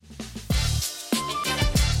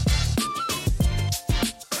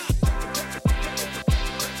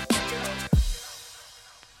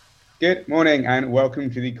Good morning and welcome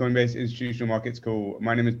to the Coinbase Institutional Markets Call.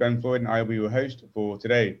 My name is Ben Floyd and I will be your host for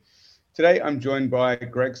today. Today I'm joined by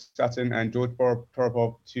Greg Sutton and George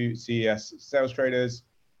Toropov, two CES sales traders,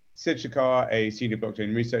 Sid Shakar, a senior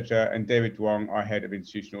blockchain researcher, and David Duong, our head of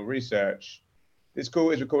institutional research. This call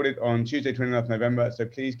is recorded on Tuesday, 29th November, so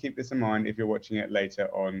please keep this in mind if you're watching it later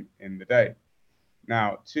on in the day.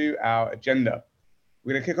 Now, to our agenda.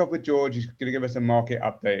 We're going to kick off with George, who's going to give us a market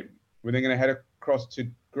update. We're then going to head across to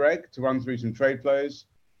Greg to run through some trade flows.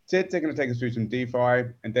 Sid's going to take us through some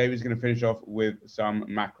DeFi, and David's going to finish off with some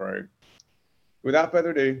macro. Without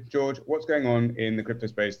further ado, George, what's going on in the crypto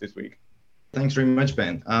space this week? Thanks very much,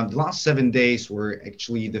 Ben. The last 7 days were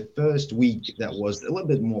actually the first week that was a little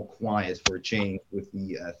bit more quiet for a change, with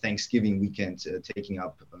the Thanksgiving weekend taking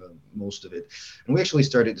up most of it. And we actually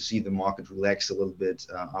started to see the market relax a little bit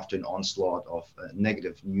after an onslaught of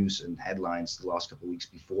negative news and headlines the last couple of weeks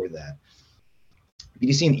before that.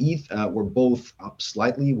 BTC and ETH were both up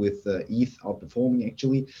slightly, with ETH outperforming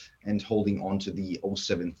actually and holding on to the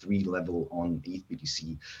 0.73 level on ETH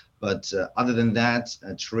BTC. But other than that,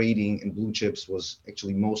 trading in blue chips was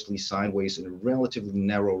actually mostly sideways in a relatively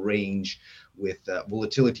narrow range, with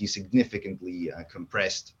volatility significantly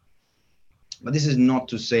compressed. But this is not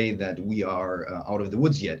to say that we are out of the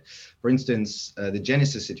woods yet. For instance, the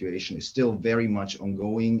Genesis situation is still very much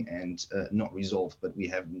ongoing and not resolved, but we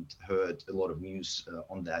haven't heard a lot of news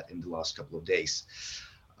on that in the last couple of days.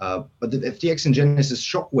 But the FTX and Genesis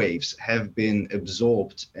shockwaves have been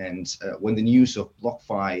absorbed, and when the news of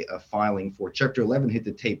BlockFi filing for Chapter 11 hit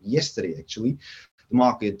the tape yesterday, actually, the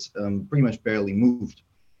market pretty much barely moved.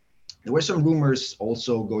 There were some rumors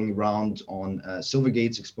also going around on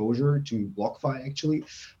Silvergate's exposure to BlockFi, actually,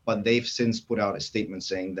 but they've since put out a statement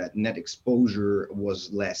saying that net exposure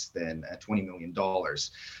was less than $20 million.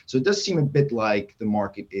 So it does seem a bit like the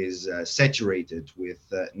market is saturated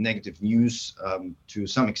with negative news to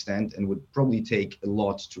some extent, and would probably take a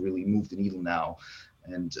lot to really move the needle now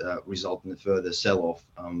and result in a further sell-off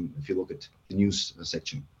if you look at the news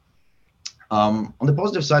section. On the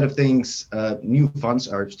positive side of things, new funds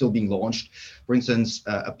are still being launched. For instance,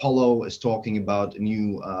 Apollo is talking about a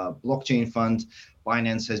new blockchain fund.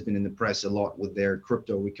 Binance has been in the press a lot with their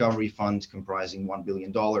crypto recovery fund comprising $1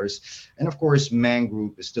 billion. And of course, Man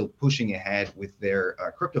Group is still pushing ahead with their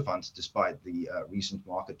crypto funds despite the recent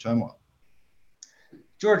market turmoil.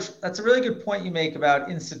 George, that's a really good point you make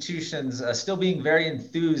about institutions still being very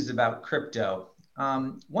enthused about crypto.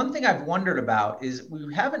 One thing I've wondered about is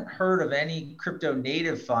we haven't heard of any crypto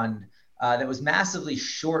native fund that was massively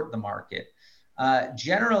short the market.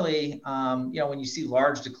 Generally, when you see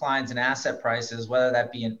large declines in asset prices, whether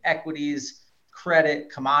that be in equities,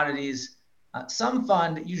 credit, commodities, some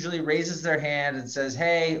fund usually raises their hand and says,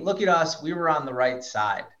 hey, look at us, we were on the right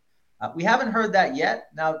side. We haven't heard that yet.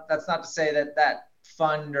 Now, that's not to say that that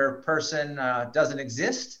fund or person doesn't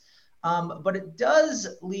exist. But it does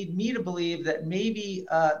lead me to believe that maybe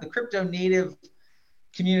the crypto native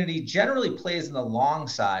community generally plays in the long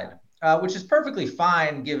side, which is perfectly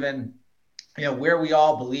fine given where we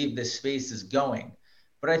all believe this space is going.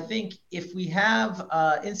 But I think if we have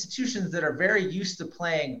institutions that are very used to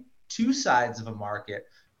playing two sides of a market,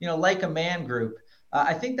 like a Man Group,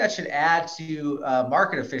 I think that should add to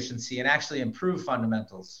market efficiency and actually improve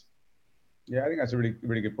fundamentals. Yeah, I think that's a really,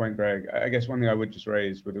 really good point, Greg. I guess one thing I would just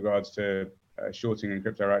raise with regards to shorting in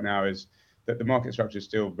crypto right now is that the market structure is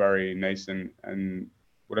still very nascent. And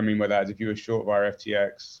what I mean by that is if you were short via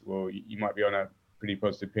FTX, well, you might be on a pretty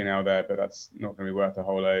positive P&L there, but that's not going to be worth a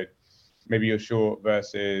whole load. Maybe you're short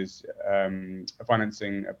versus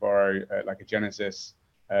financing a borrow like a Genesis.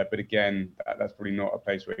 But again, that's probably not a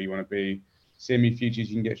place where you want to be. CME futures,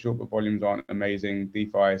 you can get short, but volumes aren't amazing.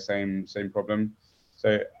 DeFi, same problem.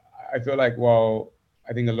 So I feel like while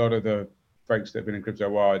I think a lot of the folks that have been in crypto a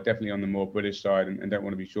while are definitely on the more bullish side and don't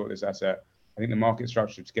want to be short this asset, I think the market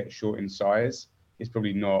structure to get short in size is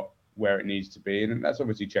probably not where it needs to be. And that's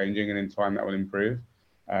obviously changing, and in time that will improve.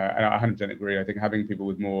 And I 100% agree. I think having people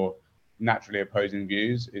with more naturally opposing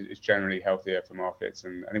views is generally healthier for markets.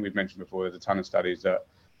 And I think we've mentioned before, there's a ton of studies that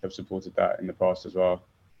have supported that in the past as well.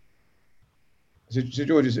 So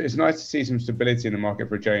George, it's nice to see some stability in the market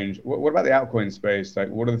for a change. What about the altcoin space? Like,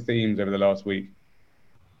 what are the themes over the last week?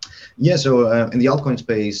 Yeah, so in the altcoin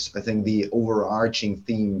space, I think the overarching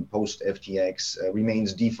theme post-FTX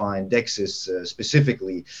remains DeFi and DEXs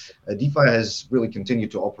specifically. DeFi has really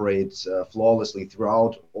continued to operate flawlessly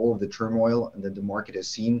throughout all of the turmoil that the market has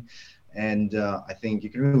seen. And I think you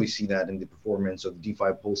can really see that in the performance of the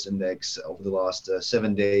DeFi Pulse Index over the last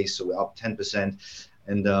 7 days. So we're up 10%.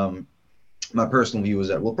 And my personal view is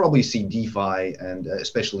that we'll probably see DeFi and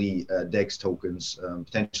especially DEX tokens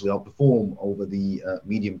potentially outperform over the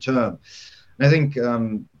medium term. And I think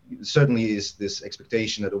certainly is this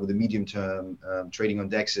expectation that over the medium term, trading on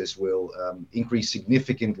DEXs will increase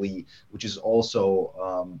significantly, which is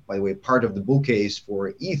also, by the way, part of the bull case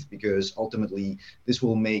for ETH, because ultimately this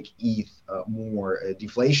will make ETH more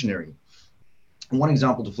deflationary. One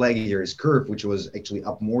example to flag here is Curve, which was actually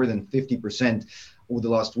up more than 50% over the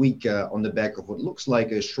last week on the back of what looks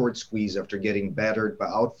like a short squeeze after getting battered by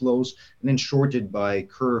outflows and then shorted by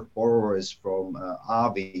Curve borrowers from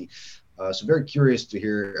Aave. So very curious to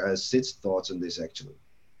hear Sid's thoughts on this, actually.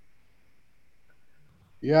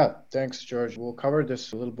 Yeah, thanks, George. We'll cover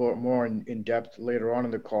this a little bit more in depth later on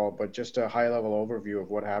in the call, but just a high-level overview of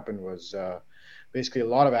what happened was basically a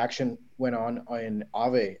lot of action went on in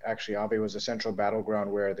Aave. Actually, Aave was a central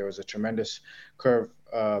battleground where there was a tremendous Curve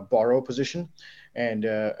borrow position, and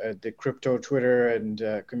the crypto Twitter and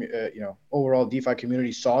overall DeFi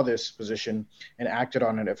community saw this position and acted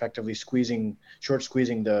on it, effectively short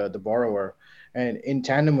squeezing the borrower. And in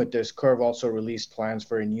tandem with this, Curve also released plans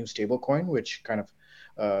for a new stablecoin, which kind of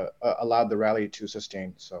allowed the rally to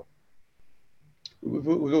sustain. So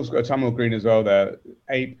we've also got Tamil Green as well there.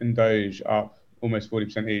 Ape and Doge up almost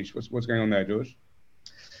 40% each. What's going on there, George?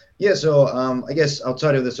 Yeah, so I guess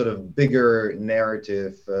outside of the sort of bigger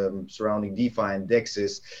narrative surrounding DeFi and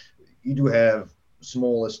DEXs, you do have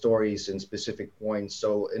smaller stories in specific points.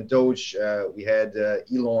 So in Doge, we had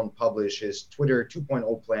Elon publish his Twitter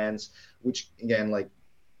 2.0 plans, which again, like,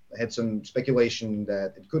 had some speculation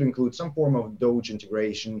that it could include some form of Doge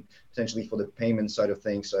integration, potentially for the payment side of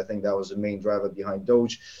things. So I think that was the main driver behind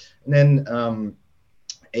Doge. And then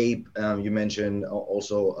Ape, you mentioned,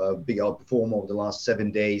 also a big outperform over the last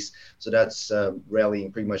 7 days. So that's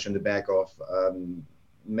rallying pretty much on the back of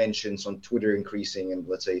mentions on Twitter increasing and,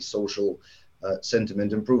 let's say, social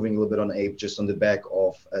sentiment improving a little bit on Ape, just on the back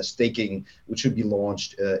of staking, which should be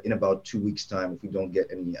launched in about 2 weeks' time if we don't get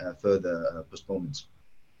any further postponements.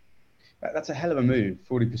 That's a hell of a move,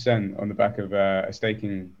 40% on the back of a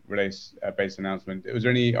staking release-based announcement. Was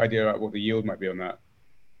there any idea about what the yield might be on that?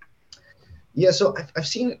 Yeah, so I've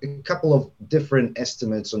seen a couple of different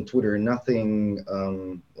estimates on Twitter, nothing,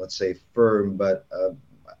 let's say, firm, but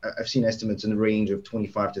I've seen estimates in the range of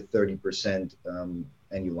 25 to 30%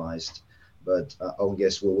 annualized. But I'll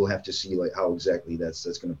guess we'll have to see like how exactly that's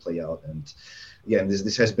going to play out. And again,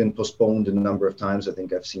 this has been postponed a number of times. I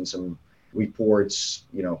think I've seen some reports,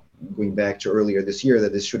 going back to earlier this year,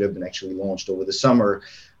 that this should have been actually launched over the summer,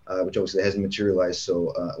 which obviously hasn't materialized.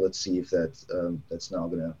 So let's see if that's now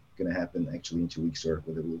going to happen actually in 2 weeks, or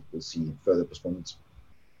whether we'll see further postponements.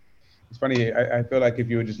 It's funny, I feel like if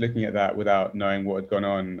you were just looking at that without knowing what had gone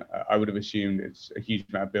on, I would have assumed it's a huge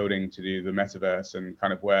amount of building to do the metaverse and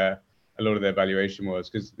kind of where a lot of their valuation was,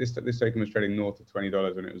 because this token was trading north of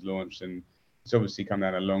 $20 when it was launched, and it's obviously come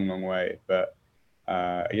down a long, long way. But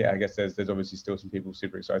I guess there's obviously still some people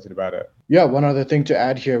super excited about it. Yeah, one other thing to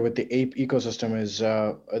add here with the Ape ecosystem is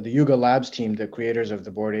the Yuga Labs team, the creators of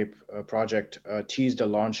the Bored Ape project, teased the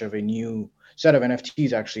launch of a new set of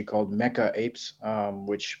NFTs actually called Mecha Apes,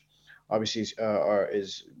 which obviously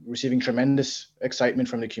is receiving tremendous excitement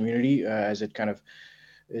from the community as it kind of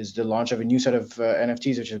is the launch of a new set of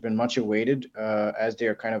NFTs, which has been much awaited as they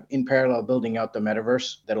are kind of in parallel building out the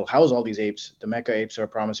metaverse that will house all these apes. The Mecha Apes are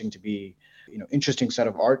promising to be interesting set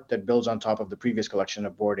of art that builds on top of the previous collection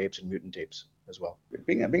of Bored Apes and Mutant Apes as well.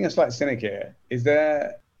 Being a slight cynic here, is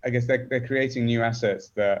there, I guess they're creating new assets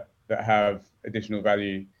that have additional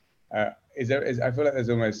value. I feel like there's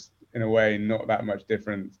almost, in a way, not that much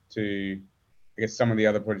different to, I guess, some of the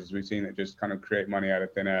other projects we've seen that just kind of create money out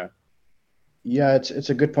of thin air. Yeah, it's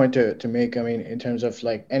a good point to make. I mean, in terms of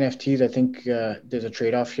like NFTs, I think there's a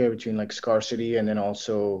trade-off here between like scarcity and then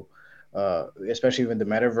also especially with the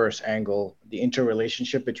metaverse angle, the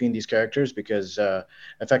interrelationship between these characters, because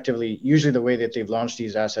effectively, usually the way that they've launched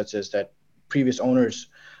these assets is that previous owners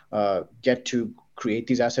get to create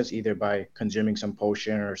these assets either by consuming some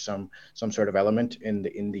potion or some sort of element in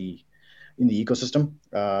the ecosystem.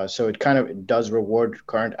 So it kind of does reward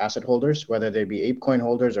current asset holders, whether they be ApeCoin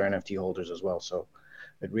holders or NFT holders as well. So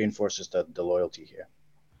it reinforces the loyalty here.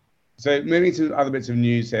 So moving to other bits of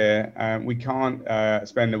news here, we can't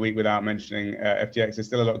spend a week without mentioning FTX. There's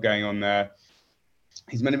still a lot going on there.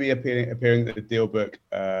 He's meant to be appearing at the DealBook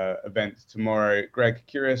event tomorrow. Greg,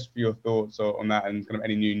 curious for your thoughts on that and kind of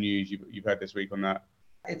any new news you've heard this week on that.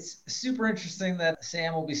 It's super interesting that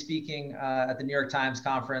Sam will be speaking at the New York Times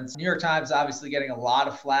conference. New York Times obviously getting a lot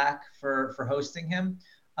of flack for hosting him.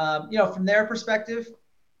 From their perspective,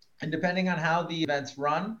 And depending on how the events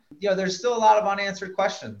run, there's still a lot of unanswered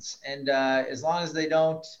questions. And as long as they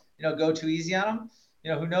don't, go too easy on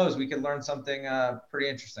them, who knows? We could learn something pretty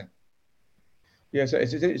interesting. Yeah, so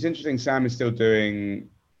it's interesting. Sam is still doing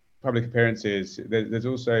public appearances. There's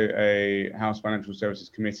also a House Financial Services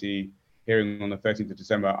Committee hearing on the 13th of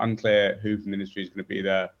December. Unclear who from the industry is going to be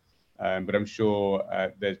there, but I'm sure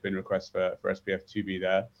there's been requests for SPF to be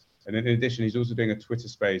there. And then in addition, he's also doing a Twitter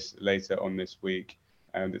space later on this week,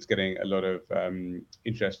 and that's getting a lot of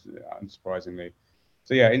interest, unsurprisingly.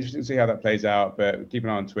 So yeah, interesting to see how that plays out. But keep an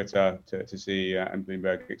eye on Twitter to see and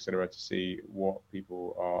Bloomberg, etc., to see what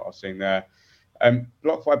people are seeing there.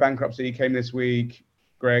 BlockFi bankruptcy came this week.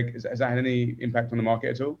 Greg, has that had any impact on the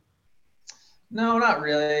market at all? No, not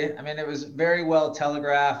really. I mean, it was very well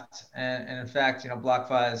telegraphed, and in fact,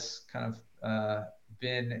 BlockFi has kind of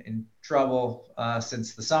been in trouble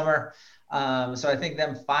since the summer. So I think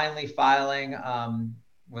them finally filing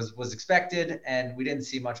was expected, and we didn't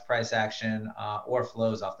see much price action or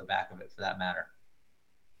flows off the back of it, for that matter.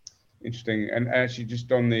 Interesting. And actually,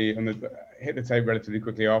 just on the hit the tape relatively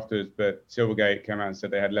quickly afterwards, but Silvergate came out and said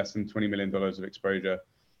they had less than $20 million of exposure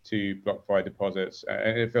to BlockFi deposits,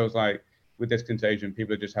 and it feels like with this contagion,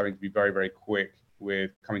 people are just having to be very, very quick with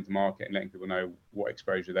coming to market and letting people know what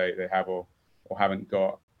exposure they have or haven't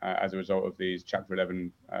got as a result of these Chapter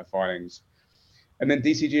 11 filings. And then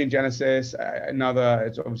DCG and Genesis,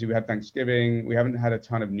 it's obviously we had Thanksgiving. We haven't had a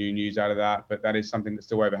ton of new news out of that, but that is something that's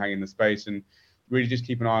still overhanging the space. And really just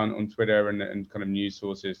keep an eye on Twitter and kind of news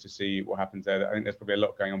sources to see what happens there. I think there's probably a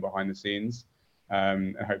lot going on behind the scenes.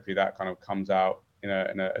 And hopefully that kind of comes out in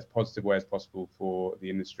a as positive way as possible for the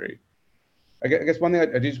industry. I guess one thing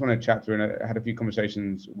I do just want to chat through, and I had a few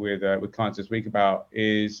conversations with clients this week about,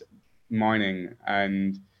 is mining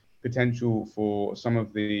and potential for some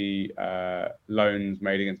of the loans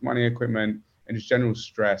made against mining equipment and just general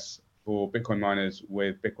stress for Bitcoin miners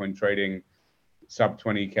with Bitcoin trading sub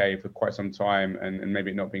 20K for quite some time and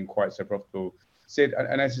maybe not being quite so profitable. Sid,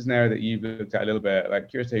 I know this is an area that you've looked at a little bit.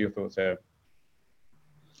 Curious to hear your thoughts here.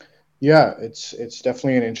 Yeah, it's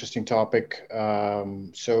definitely an interesting topic.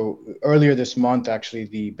 So earlier this month, actually,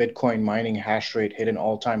 the Bitcoin mining hash rate hit an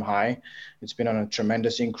all-time high. It's been on a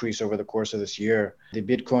tremendous increase over the course of this year. The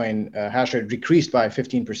Bitcoin hash rate decreased by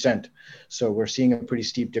 15%. So we're seeing a pretty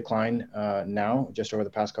steep decline now, just over the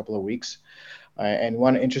past couple of weeks. And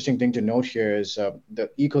one interesting thing to note here is the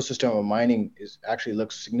ecosystem of mining actually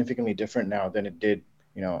looks significantly different now than it did,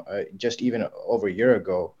 just even over a year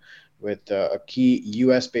ago, with a key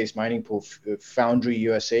US-based mining pool, Foundry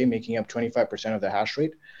USA, making up 25% of the hash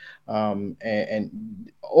rate.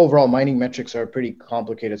 And overall, mining metrics are a pretty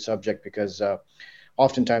complicated subject because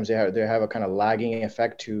oftentimes they have a kind of lagging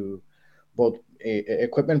effect to both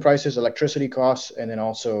equipment prices, electricity costs, and then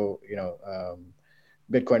also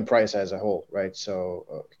Bitcoin price as a whole, right?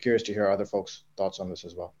 So curious to hear other folks' thoughts on this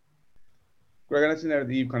as well. Greg, I know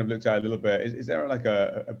that you've kind of looked at it a little bit. Is there like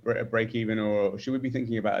a break even, or should we be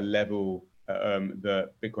thinking about a level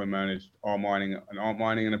that Bitcoin miners are mining and aren't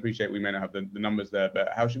mining? And I appreciate we may not have the numbers there, but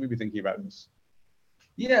how should we be thinking about this?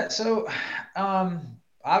 Yeah, so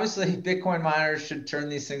obviously Bitcoin miners should turn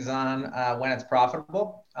these things on when it's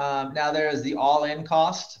profitable. Now there is the all-in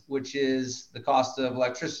cost, which is the cost of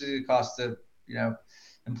electricity, the cost of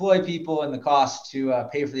employ people, and the cost to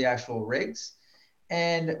pay for the actual rigs.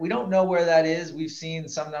 And we don't know where that is. We've seen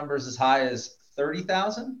some numbers as high as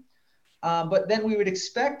 30,000. But then we would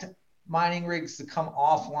expect mining rigs to come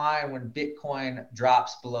offline when Bitcoin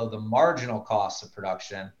drops below the marginal cost of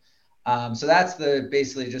production. So that's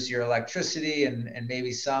basically just your electricity and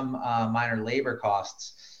maybe some minor labor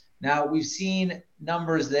costs. Now we've seen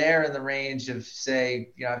numbers there in the range of,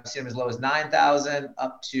 say, I've seen them as low as 9,000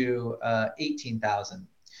 up to 18,000.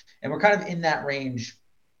 And we're kind of in that range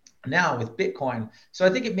now with Bitcoin. So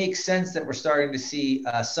I think it makes sense that we're starting to see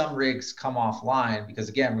some rigs come offline because,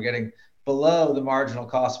 again, we're getting below the marginal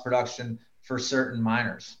cost of production for certain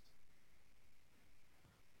miners.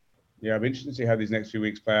 Yeah, I'll be interested to see how these next few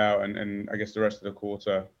weeks play out and I guess the rest of the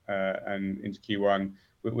quarter and into Q1.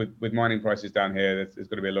 With mining prices down here, there's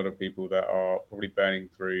going to be a lot of people that are probably burning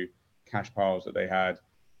through cash piles that they had.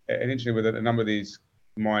 And interestingly, with a number of these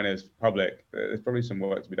miners public, there's probably some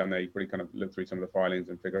work to be done there. You probably kind of look through some of the filings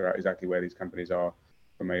and figure out exactly where these companies are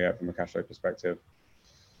from a cash flow perspective.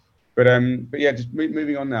 But yeah, just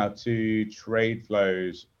moving on now to trade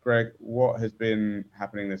flows. Greg, what has been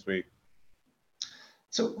happening this week?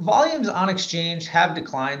 So volumes on exchange have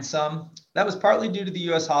declined some. That was partly due to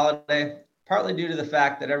the US holiday, partly due to the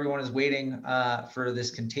fact that everyone is waiting for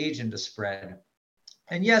this contagion to spread.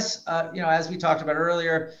 And yes, as we talked about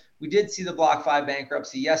earlier, we did see the BlockFi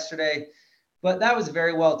bankruptcy yesterday. But that was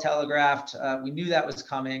very well telegraphed. We knew that was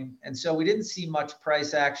coming. And so we didn't see much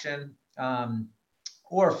price action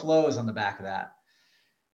or flows on the back of that.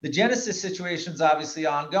 The Genesis situation is obviously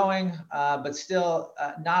ongoing, but still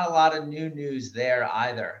not a lot of new news there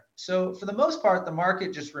either. So for the most part, the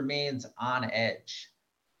market just remains on edge.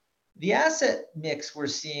 The asset mix we're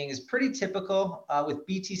seeing is pretty typical with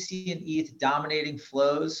BTC and ETH dominating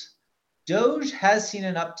flows. Doge has seen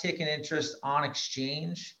an uptick in interest on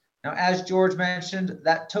exchange. Now, as George mentioned,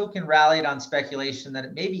 that token rallied on speculation that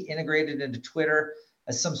it may be integrated into Twitter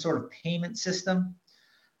as some sort of payment system.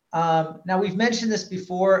 Now, we've mentioned this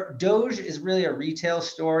before. Doge is really a retail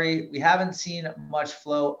story. We haven't seen much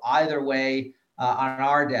flow either way on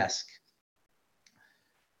our desk.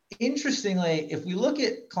 Interestingly, if we look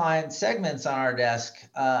at client segments on our desk,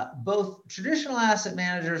 both traditional asset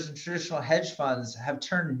managers and traditional hedge funds have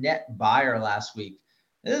turned net buyer last week.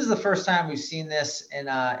 This is the first time we've seen this in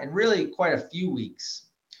really quite a few weeks.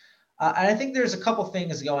 And I think there's a couple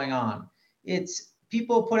things going on. It's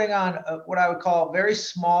people putting on what I would call very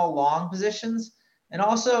small long positions, and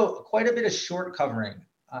also quite a bit of short covering.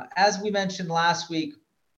 As we mentioned last week,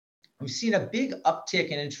 we've seen a big uptick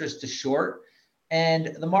in interest to short,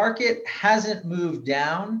 and the market hasn't moved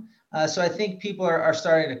down. So I think people are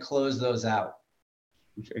starting to close those out.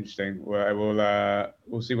 Interesting. Well,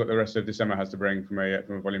 we'll see what the rest of December has to bring from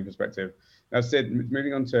a volume perspective. Now, Sid,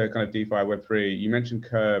 moving on to kind of DeFi Web3, you mentioned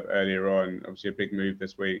Curve earlier on, obviously a big move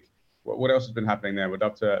this week. What else has been happening there? Would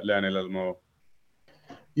love to learn a little more.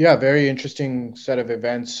 Yeah, very interesting set of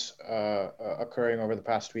events occurring over the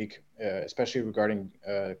past week, especially regarding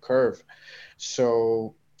Curve.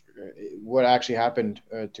 So what actually happened,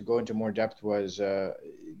 to go into more depth, was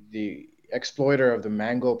the exploiter of the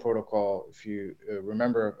Mango protocol, if you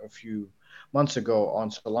remember a few months ago on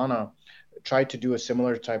Solana, tried to do a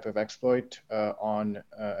similar type of exploit on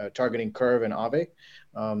targeting Curve and Aave.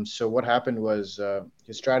 So what happened was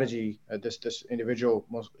his strategy, this individual,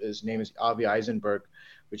 his name is Avi Eisenberg,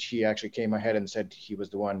 which he actually came ahead and said he was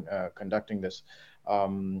the one conducting this,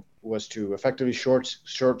 was to effectively short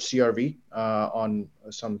CRV on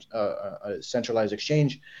some centralized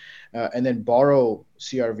exchange, and then borrow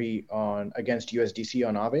CRV against USDC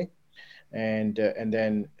on Aave, and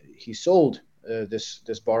then he sold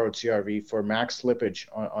this borrowed CRV for max slippage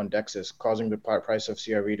on DEXs, causing the price of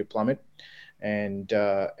CRV to plummet, and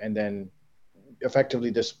then effectively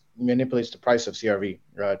this manipulates the price of CRV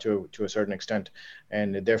to a certain extent,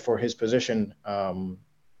 and therefore his position,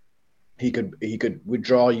 he could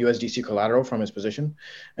withdraw USDC collateral from his position,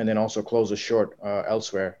 and then also close a short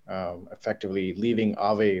elsewhere, effectively leaving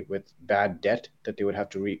Aave with bad debt that they would have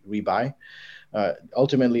to rebuy.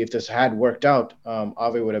 Ultimately, if this had worked out,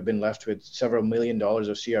 Aave would have been left with several $1 million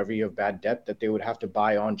of CRV of bad debt that they would have to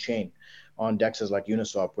buy on chain, on DEXs like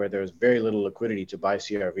Uniswap, where there's very little liquidity to buy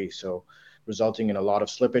CRV. So resulting in a lot of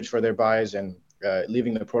slippage for their buys and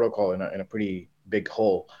leaving the protocol in a pretty big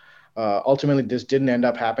hole. Ultimately, this didn't end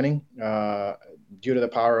up happening due to the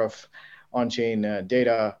power of on-chain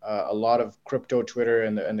data. A lot of crypto Twitter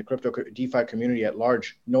and the crypto DeFi community at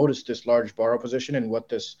large noticed this large borrow position and what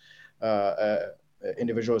this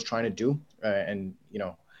individual is trying to do, and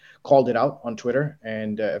called it out on Twitter,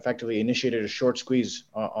 and effectively initiated a short squeeze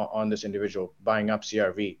on this individual, buying up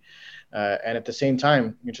CRV. And at the same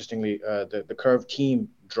time, interestingly, the Curve team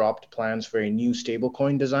dropped plans for a new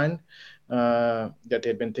stablecoin design that they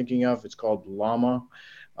had been thinking of. It's called Llama,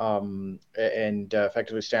 and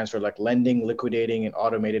effectively stands for like lending, liquidating, and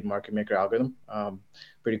automated market maker algorithm.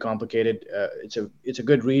 Pretty complicated. It's a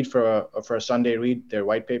good read for a Sunday read. Their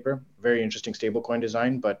white paper, very interesting stablecoin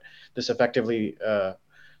design, but this effectively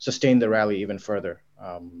sustained the rally even further.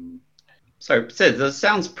 So, Sid, this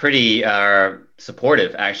sounds pretty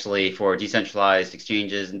supportive, actually, for decentralized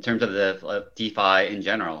exchanges in terms of the DeFi in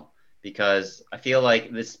general, because I feel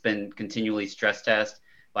like this has been continually stress tested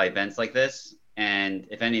by events like this, and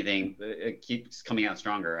if anything, it keeps coming out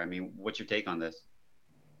stronger. I mean, what's your take on this?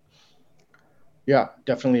 Yeah,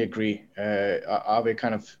 definitely agree. Aave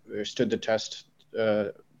kind of stood the test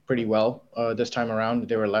pretty well this time around.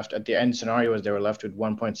 They were left at the end scenario was they were left with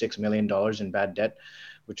 $1.6 million in bad debt,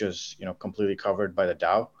 which is completely covered by the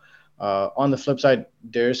DAO. On the flip side,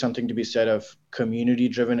 there is something to be said of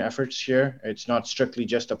community-driven efforts here. It's not strictly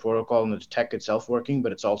just a protocol and the tech itself working,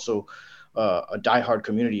 but it's also a diehard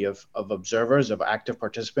community of observers, of active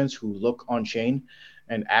participants who look on chain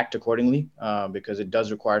and act accordingly, because it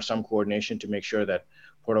does require some coordination to make sure that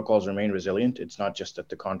protocols remain resilient. It's not just that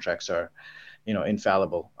the contracts are,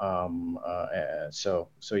 infallible. So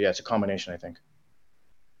yeah, it's a combination, I think.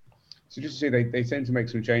 So just to see, they tend to make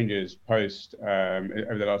some changes post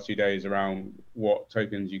over the last few days around what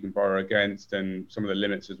tokens you can borrow against and some of the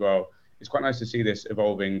limits as well. It's quite nice to see this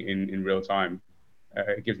evolving in real time.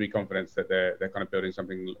 It gives me confidence that they're kind of building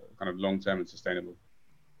something kind of long-term and sustainable.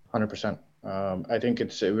 100%. I think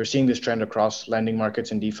we're seeing this trend across lending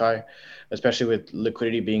markets in DeFi, especially with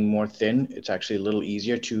liquidity being more thin. It's actually a little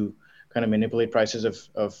easier to kind of manipulate prices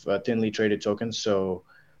of thinly traded tokens. So,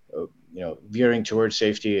 veering towards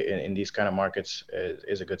safety in these kind of markets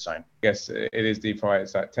is a good sign. Yes, it is DeFi.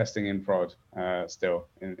 It's that testing in prod still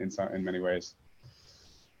in many ways.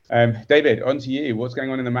 David, on to you. What's going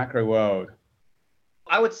on in the macro world?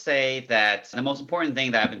 I would say that the most important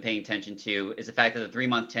thing that I've been paying attention to is the fact that the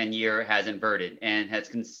 3-month 10-year has inverted and has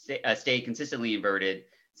stayed consistently inverted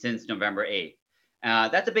since November 8th.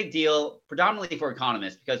 That's a big deal, predominantly for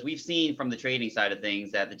economists, because we've seen from the trading side of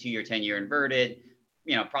things that the 2-year, 10-year inverted,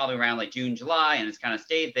 probably around like June, July, and it's kind of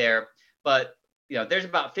stayed there. But there's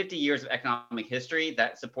about 50 years of economic history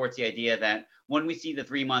that supports the idea that when we see the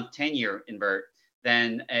 3-month 10-year invert,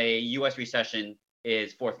 then a U.S. recession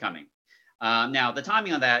is forthcoming. Now, the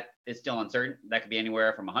timing on that is still uncertain. That could be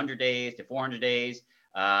anywhere from 100 days to 400 days.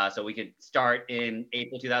 So we could start in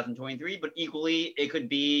April 2023, but equally, it could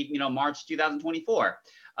be, March 2024.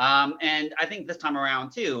 And I think this time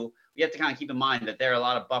around, too, we have to kind of keep in mind that there are a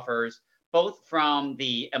lot of buffers, both from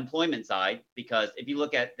the employment side, because if you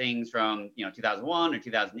look at things from, 2001 or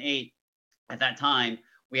 2008, at that time,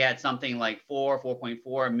 we had something like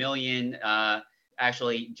 4.4 million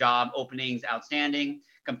actually job openings outstanding,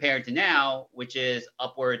 compared to now, which is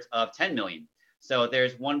upwards of 10 million. So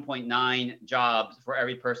there's 1.9 jobs for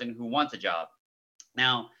every person who wants a job.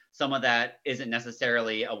 Now, some of that isn't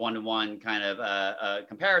necessarily a one-to-one kind of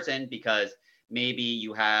comparison, because maybe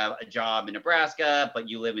you have a job in Nebraska, but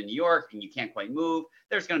you live in New York and you can't quite move.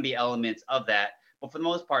 There's going to be elements of that. But for the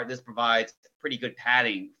most part, this provides pretty good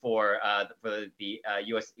padding for the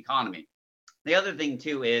U.S. economy. The other thing,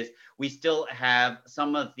 too, is we still have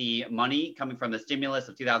some of the money coming from the stimulus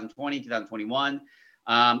of 2020, 2021.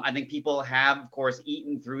 I think people have, of course,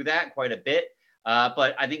 eaten through that quite a bit.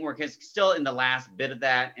 But I think we're still in the last bit of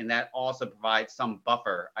that. And that also provides some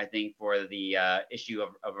buffer, I think, for the issue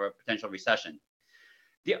of a potential recession.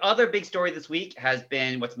 The other big story this week has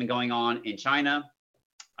been what's been going on in China.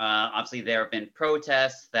 Obviously, there have been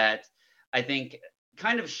protests that I think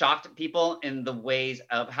kind of shocked people in the ways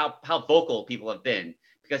of how vocal people have been,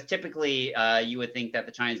 because typically you would think that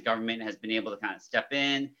the Chinese government has been able to kind of step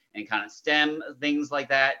in and kind of stem things like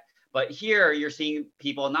that. But here you're seeing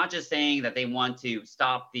people not just saying that they want to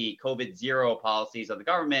stop the COVID-0 policies of the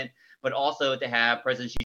government, but also to have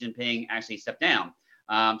President Xi Jinping actually step down.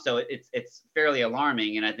 So it's fairly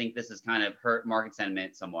alarming, and I think this has kind of hurt market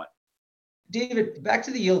sentiment somewhat. David, back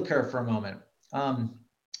to the yield curve for a moment.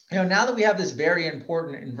 Now that we have this very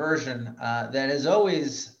important inversion that has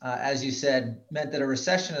always, as you said, meant that a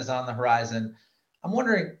recession is on the horizon, I'm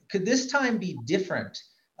wondering, could this time be different?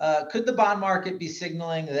 Could the bond market be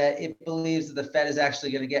signaling that it believes that the Fed is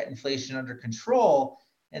actually going to get inflation under control,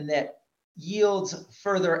 and that yields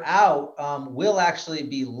further out will actually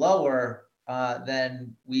be lower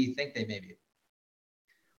than we think they may be?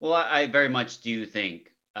 Well, I very much do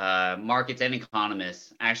think markets and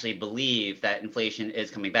economists actually believe that inflation is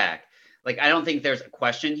coming back. Like, I don't think there's a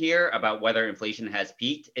question here about whether inflation has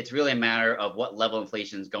peaked. It's really a matter of what level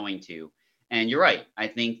inflation is going to. And you're right. I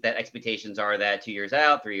think that expectations are that 2 years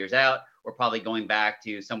out, 3 years out, we're probably going back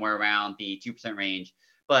to somewhere around the 2% range.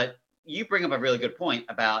 But you bring up a really good point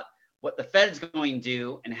about what the Fed is going to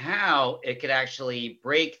do and how it could actually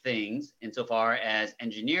break things insofar as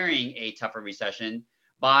engineering a tougher recession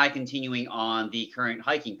by continuing on the current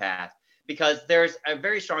hiking path. Because there's a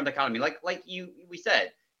very strong dichotomy. Like we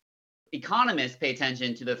said, economists pay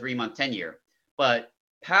attention to the 3-month 10-year, but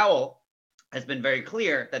Powell has been very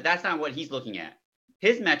clear that that's not what he's looking at.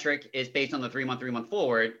 His metric is based on the 3-month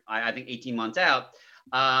forward, I think 18 months out,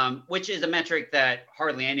 which is a metric that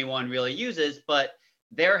hardly anyone really uses, but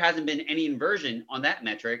there hasn't been any inversion on that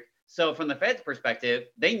metric. So from the Fed's perspective,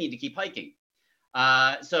 they need to keep hiking.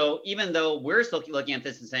 So even though we're still looking at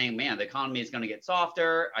this and saying, man, the economy is going to get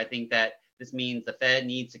softer, I think that this means the Fed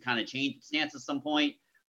needs to kind of change its stance at some point.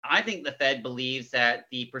 I think the Fed believes that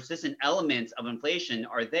the persistent elements of inflation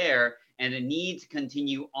are there and it needs to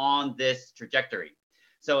continue on this trajectory.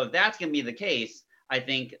 So if that's going to be the case, I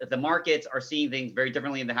think the markets are seeing things very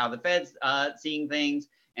differently than how the Fed's seeing things.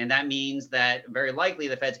 And that means that very likely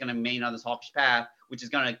the Fed's going to remain on this hawkish path, which is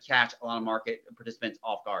going to catch a lot of market participants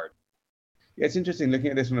off guard. Yeah, it's interesting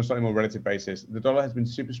looking at this on a slightly more relative basis. The dollar has been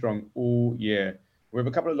super strong all year. We have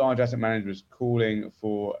a couple of large asset managers calling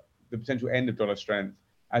for the potential end of dollar strength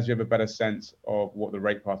as you have a better sense of what the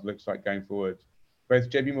rate path looks like going forward. Both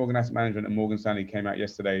JP Morgan Asset Management and Morgan Stanley came out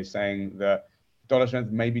yesterday saying that dollar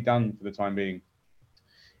strength may be done for the time being.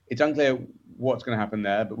 It's unclear what's going to happen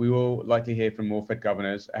there, but we will likely hear from more Fed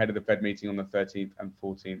governors ahead of the Fed meeting on the 13th and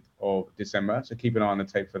 14th of December. So keep an eye on the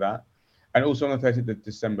tape for that. And also on the 30th of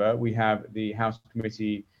December, we have the House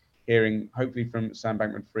Committee hearing, hopefully from Sam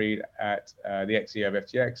Bankman-Fried at the ex-CEO of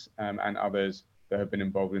FTX and others that have been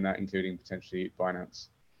involved in that, including potentially Binance.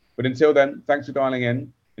 But until then, thanks for dialing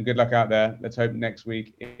in and good luck out there. Let's hope next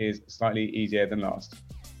week is slightly easier than last.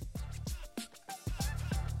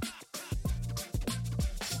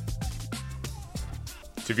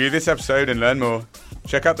 To view this episode and learn more,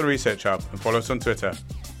 check out the Research Hub and follow us on Twitter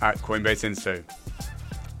at Coinbase Insto.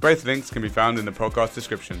 Both links can be found in the podcast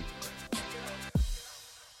description.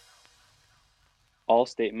 All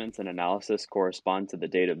statements and analysis correspond to the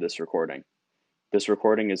date of this recording. This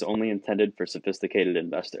recording is only intended for sophisticated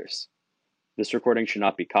investors. This recording should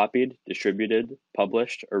not be copied, distributed,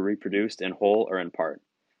 published, or reproduced in whole or in part.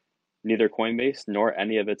 Neither Coinbase nor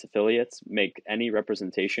any of its affiliates make any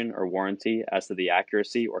representation or warranty as to the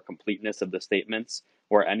accuracy or completeness of the statements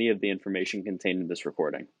or any of the information contained in this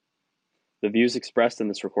recording. The views expressed in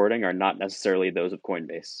this recording are not necessarily those of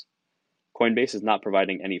Coinbase. Coinbase is not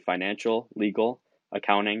providing any financial, legal,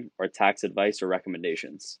 accounting, or tax advice or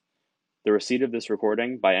recommendations. The receipt of this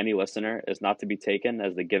recording by any listener is not to be taken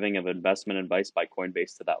as the giving of investment advice by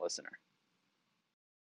Coinbase to that listener.